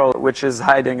bin perl, which is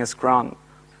hiding as cron.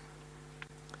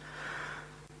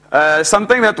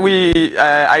 Something that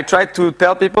I try to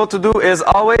tell people to do is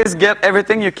always get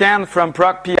everything you can from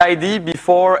proc PID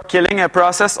before killing a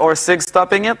process or SIG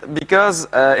stopping it, because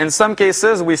in some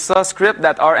cases we saw scripts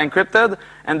that are encrypted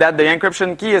and that the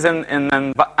encryption key is in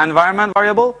an environment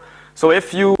variable. So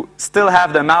if you still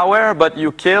have the malware but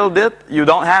you killed it, you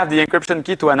don't have the encryption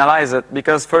key to analyze it,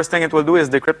 because first thing it will do is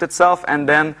decrypt itself and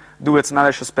then do its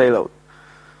malicious payload.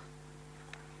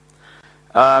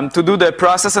 To do the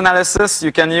process analysis,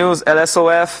 you can use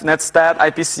LSOF, netstat,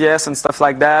 IPCS, and stuff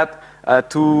like that.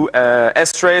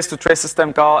 strace to trace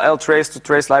system call, ltrace to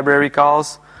trace library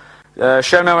calls.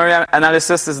 Shared memory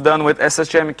analysis is done with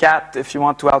shmcat if you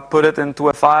want to output it into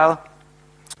a file.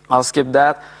 I'll skip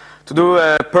that. To do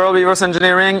Perl reverse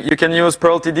engineering, you can use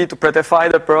Perl TD to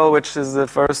prettify the Perl, which is the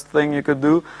first thing you could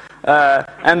do.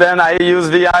 And then I use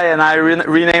VI and I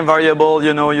rename variable,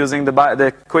 using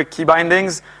the quick key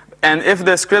bindings. And if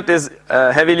the script is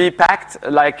heavily packed,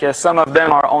 like some of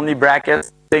them are only bracket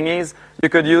thingies, you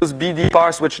could use BD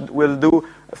parse, which will do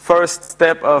first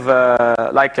step of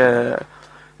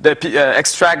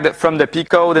extract from the P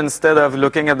code instead of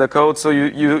looking at the code, so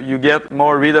you get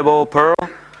more readable Perl,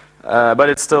 but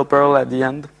it's still Perl at the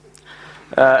end.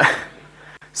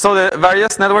 So the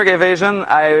various network evasion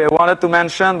I wanted to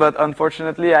mention, but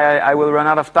unfortunately I will run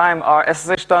out of time, are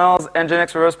SSH tunnels,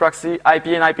 Nginx reverse proxy, IP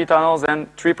and IP tunnels, and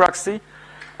tree proxy.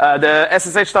 The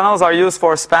SSH tunnels are used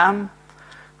for spam.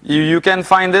 You can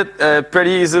find it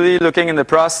pretty easily looking in the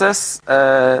process,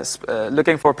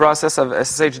 looking for process of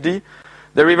SSHD.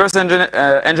 The reverse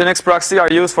Nginx proxy are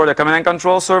used for the command and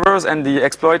control servers and the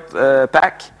exploit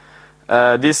pack.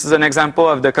 This is an example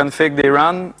of the config they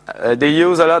run. They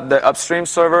use a lot the upstream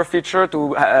server feature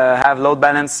to have load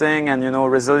balancing and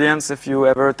resilience if you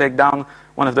ever take down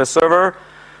one of the server.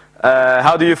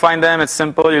 How do you find them? It's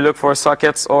simple. You look for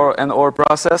sockets or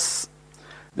process.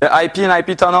 The IP and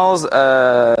IP tunnels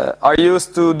are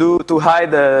used to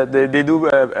hide they do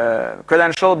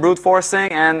credential brute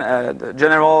forcing and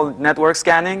general network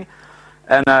scanning,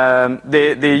 and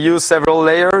they use several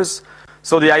layers.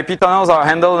 So the IP tunnels are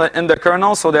handled in the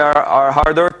kernel, so they are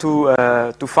harder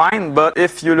to find. But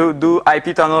if you do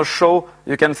IP tunnel show,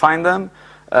 you can find them,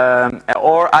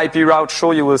 or IP route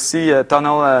show, you will see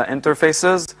tunnel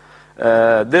interfaces.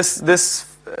 This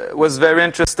was very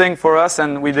interesting for us,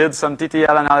 and we did some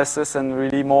TTL analysis and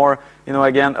really more,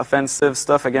 again, offensive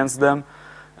stuff against them,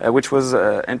 which was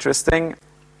interesting.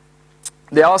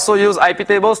 They also use IP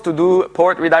tables to do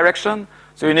port redirection.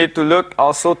 So you need to look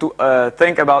also to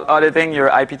think about auditing your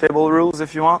IP table rules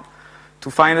if you want to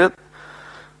find it.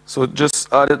 So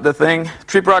just audit the thing.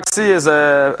 TreeProxy is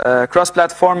a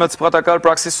cross-platform multi-protocol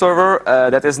proxy server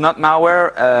that is not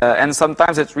malware, and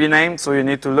sometimes it's renamed, so you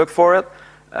need to look for it.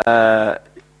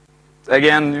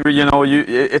 Again,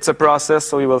 it's a process,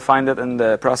 so you will find it in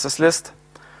the process list.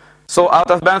 So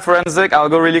out-of-band forensic, I'll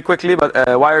go really quickly, but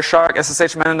Wireshark,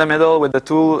 SSH man in the middle with the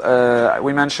tool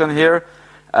we mentioned here.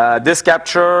 Disk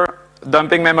capture,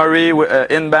 dumping memory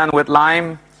in-band with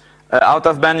Lime.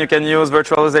 Out-of-band, you can use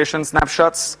virtualization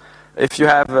snapshots if you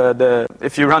have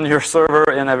if you run your server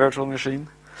in a virtual machine.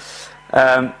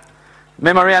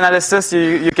 Memory analysis,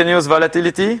 you can use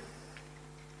volatility.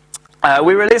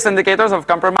 We release indicators of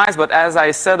compromise, but as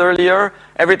I said earlier,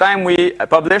 every time we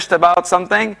published about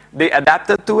something, they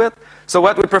adapted to it. So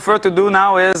what we prefer to do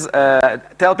now is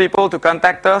tell people to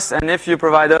contact us, and if you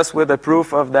provide us with a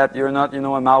proof of that you're not, a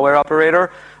malware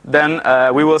operator, then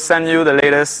we will send you the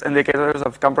latest indicators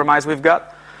of compromise we've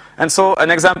got. And so an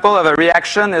example of a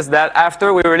reaction is that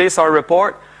after we release our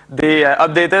report, they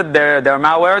updated their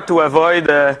malware to avoid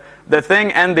the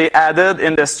thing, and they added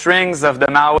in the strings of the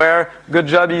malware, "Good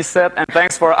job, ESET, and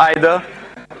thanks for IDA."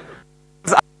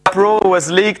 Pro was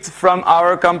leaked from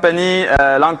our company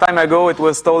a long time ago. It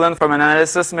was stolen from an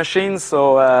analysis machine,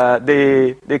 so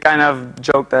they kind of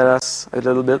joked at us a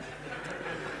little bit.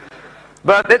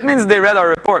 But it means they read our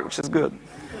report, which is good.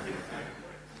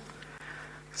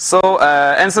 So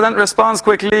incident response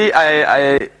quickly.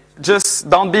 I just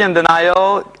don't be in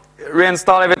denial.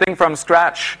 Reinstall everything from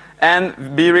scratch,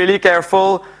 and be really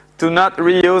careful to not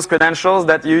reuse credentials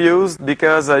that you used,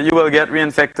 because you will get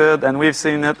reinfected, and we've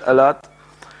seen it a lot.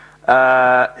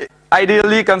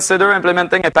 Ideally, consider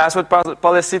implementing a password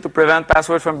policy to prevent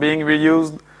passwords from being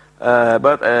reused.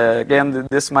 But again,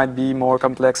 this might be more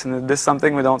complex, and this is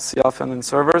something we don't see often in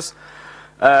servers.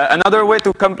 Another way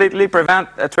to completely prevent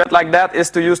a threat like that is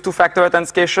to use two-factor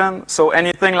authentication. So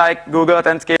anything like Google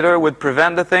Authenticator would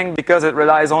prevent the thing, because it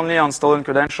relies only on stolen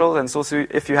credentials. And so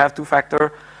if you have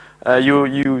two-factor,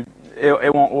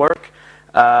 it won't work.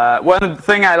 One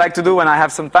thing I like to do when I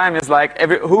have some time is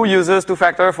who uses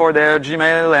two-factor for their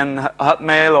Gmail and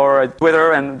Hotmail or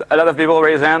Twitter, and a lot of people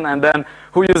raise hand, and then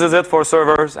who uses it for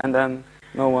servers, and then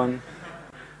no one.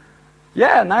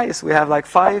 Yeah, nice. We have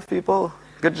 5 people.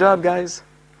 Good job, guys.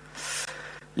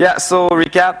 Yeah, so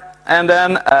recap. And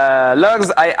then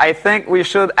logs, I think we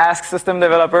should ask system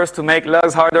developers to make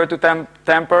logs harder to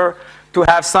tamper, to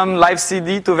have some live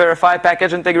CD to verify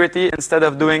package integrity instead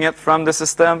of doing it from the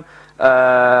system,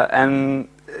 and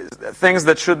things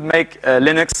that should make a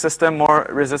Linux system more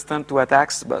resistant to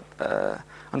attacks. But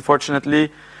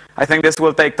unfortunately, I think this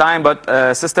will take time. But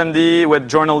systemd with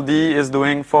journal D is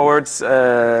doing forward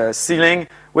sealing,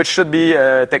 which should be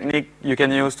a technique you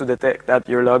can use to detect that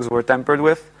your logs were tampered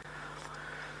with.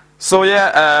 So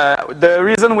yeah, the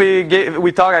reason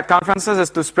we talk at conferences is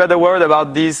to spread the word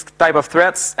about these type of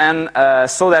threats, and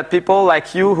so that people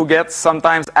like you who get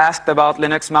sometimes asked about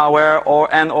Linux malware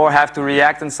or have to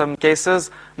react in some cases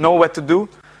know what to do.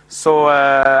 So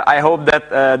I hope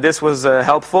that this was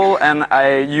helpful, and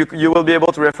you will be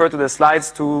able to refer to the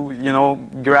slides to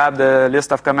grab the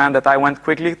list of commands that I went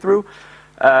quickly through.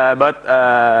 But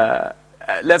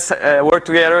let's work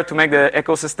together to make the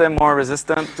ecosystem more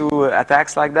resistant to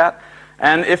attacks like that.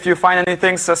 And if you find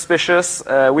anything suspicious,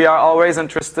 we are always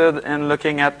interested in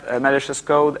looking at malicious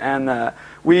code, and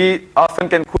we often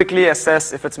can quickly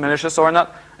assess if it's malicious or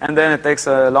not, and then it takes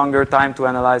a longer time to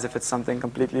analyze if it's something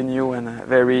completely new and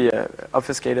very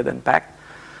obfuscated and packed.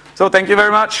 So thank you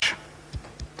very much.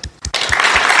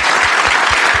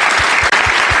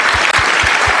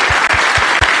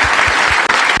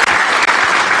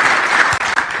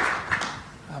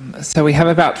 So we have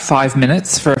about 5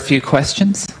 minutes for a few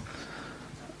questions.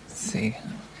 Let's see.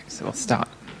 So we'll start.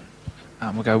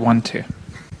 We'll go 1, 2.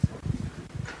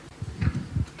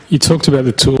 You talked about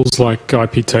the tools like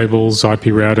IP tables, IP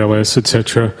route ls,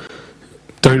 etc.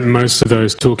 Don't most of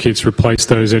those toolkits replace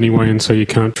those anyway, and so you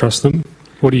can't trust them?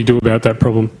 What do you do about that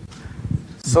problem?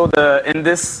 So in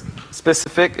this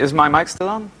specific, is my mic still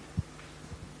on?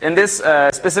 In this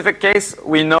specific case,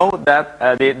 we know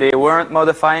that they weren't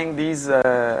modifying these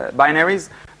binaries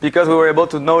because we were able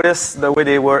to notice the way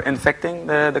they were infecting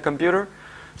the computer.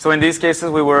 So in these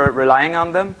cases, we were relying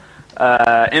on them.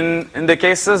 In the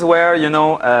cases where you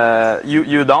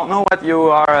don't know what you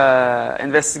are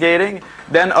investigating,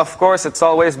 then of course it's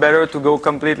always better to go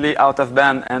completely out of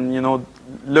band and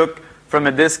look from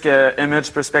a disk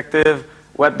image perspective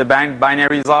what the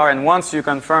binaries are, and once you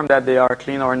confirm that they are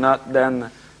clean or not, then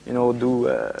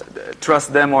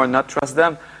trust them or not trust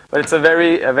them. But it's a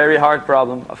very hard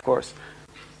problem, of course.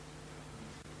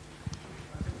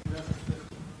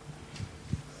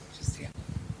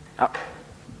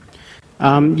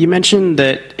 You mentioned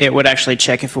that it would actually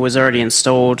check if it was already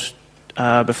installed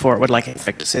before it would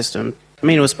infect the system. I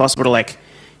mean, it was possible to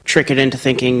trick it into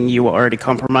thinking you were already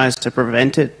compromised to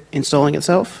prevent it installing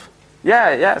itself?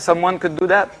 Yeah, someone could do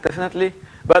that, definitely.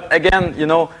 But again,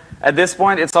 at this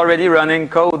point, it's already running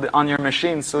code on your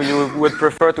machine, so you would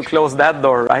prefer to close that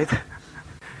door, right?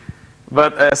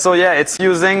 But so yeah, it's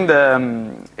using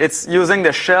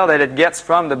the shell that it gets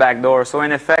from the backdoor. So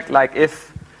in effect,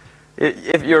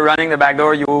 if you're running the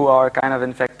backdoor, you are kind of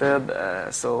infected.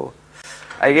 So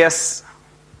I guess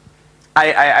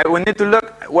I would need to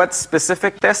look what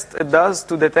specific test it does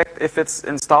to detect if it's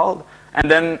installed, and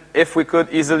then if we could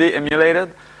easily emulate it.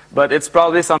 But it's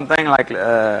probably something like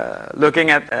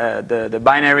looking at the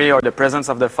binary or the presence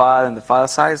of the file and the file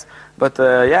size. But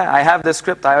yeah, I have the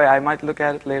script. I might look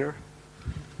at it later.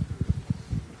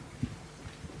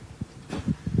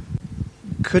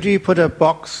 Could you put a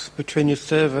box between your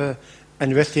server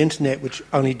and the rest of the internet which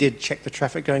only did check the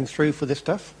traffic going through for this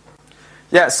stuff?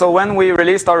 Yeah, so when we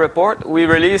released our report, we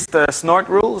released snort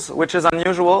rules, which is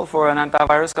unusual for an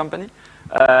antivirus company,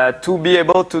 to be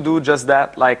able to do just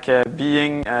that,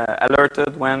 being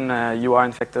alerted when you are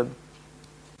infected.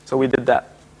 So we did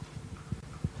that.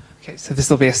 Okay, so this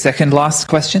will be a second last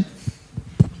question.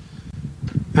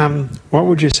 What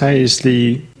would you say is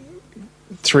the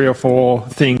 3 or 4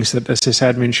 things that a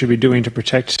sysadmin should be doing to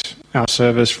protect our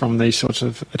servers from these sorts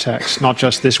of attacks? Not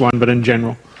just this one, but in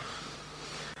general.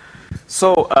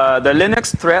 So the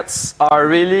Linux threats are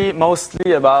really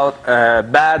mostly about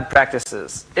bad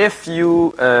practices. If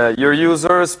your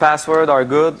user's password are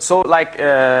good, so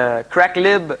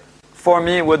cracklib for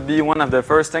me would be one of the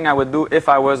first thing I would do if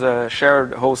I was a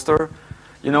shared hoster,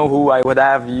 who I would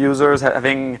have users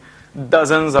having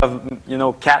dozens of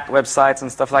cat websites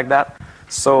and stuff like that.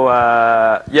 So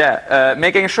yeah,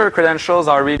 making sure credentials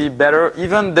are really better,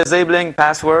 even disabling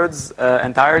passwords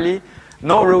entirely.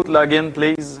 No root login,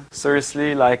 please.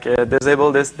 Seriously,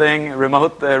 disable this thing,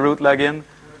 remote root login.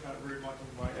 What about root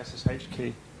login by SSH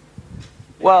key?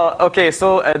 Well, okay,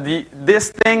 so this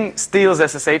thing steals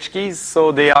SSH keys,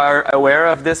 so they are aware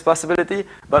of this possibility.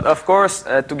 But of course,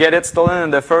 to get it stolen in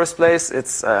the first place,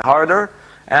 it's harder.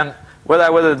 And what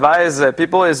I would advise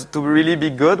people is to really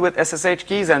be good with SSH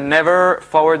keys and never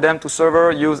forward them to server.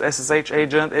 Use SSH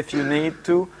agent if you need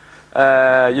to.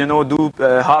 Do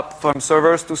hop from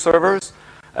servers to servers.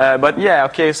 But yeah,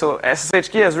 okay, so SSH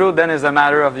key as root then is a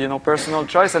matter of personal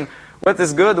choice. And what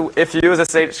is good if you use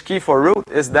SSH key for root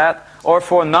is that, or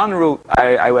for non-root,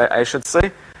 I should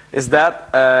say, is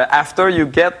that after you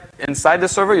get inside the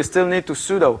server, you still need to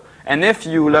sudo. And if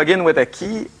you log in with a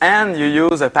key and you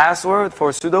use a password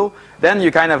for sudo, then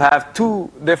you kind of have 2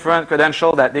 different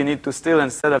credentials that they need to steal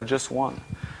instead of just one.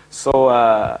 So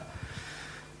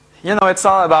it's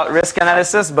all about risk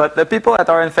analysis, but the people that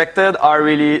are infected are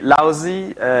really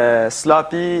lousy,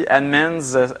 sloppy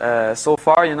admins so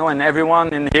far, and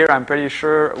everyone in here, I'm pretty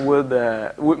sure, would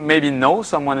maybe know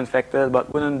someone infected,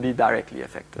 but wouldn't be directly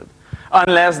affected,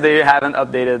 unless they haven't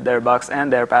updated their box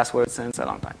and their password since a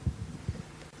long time.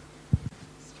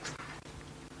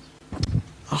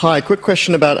 Hi, quick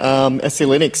question about SE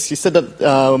Linux. You said that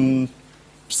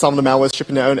some of the malware is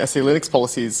shipping their own SE Linux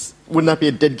policies. Wouldn't that be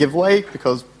a dead giveaway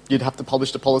because you'd have to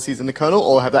publish the policies in the kernel,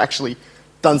 or have they actually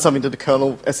done something to the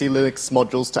kernel SE Linux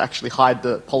modules to actually hide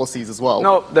the policies as well?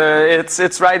 No,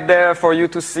 it's right there for you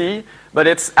to see, but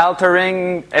it's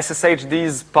altering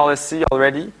SSHD's policy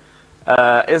already.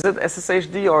 Is it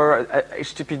SSHD or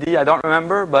HTTPD? I don't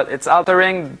remember, but it's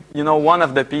altering, one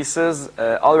of the pieces,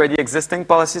 already existing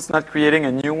policy. It's not creating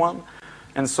a new one.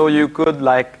 And so you could,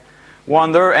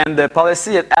 wonder, and the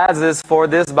policy it adds is for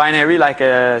this binary like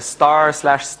a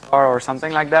 */* or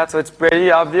something like that. So it's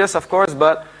pretty obvious, of course,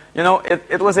 but you know,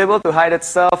 it was able to hide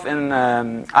itself in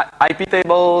IP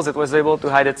tables. It was able to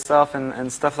hide itself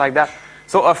and stuff like that.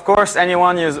 So of course,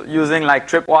 anyone using like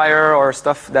tripwire or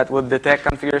stuff that would detect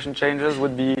configuration changes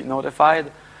would be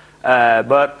notified.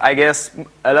 But I guess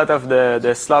a lot of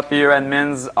the sloppier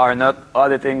admins are not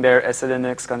auditing their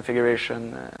SE/Linux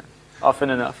configuration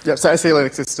often enough. Yeah, so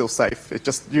SE/Linux is still safe. It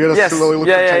just you're gonna slowly look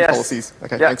at change policies.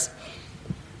 Okay, thanks.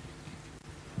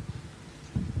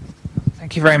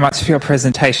 Thank you very much for your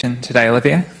presentation today,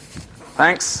 Olivier.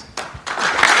 Thanks.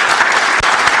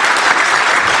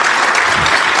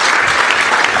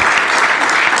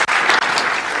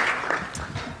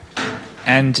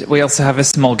 And we also have a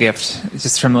small gift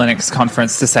just from Linux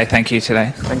Conference to say thank you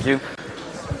today. Thank you.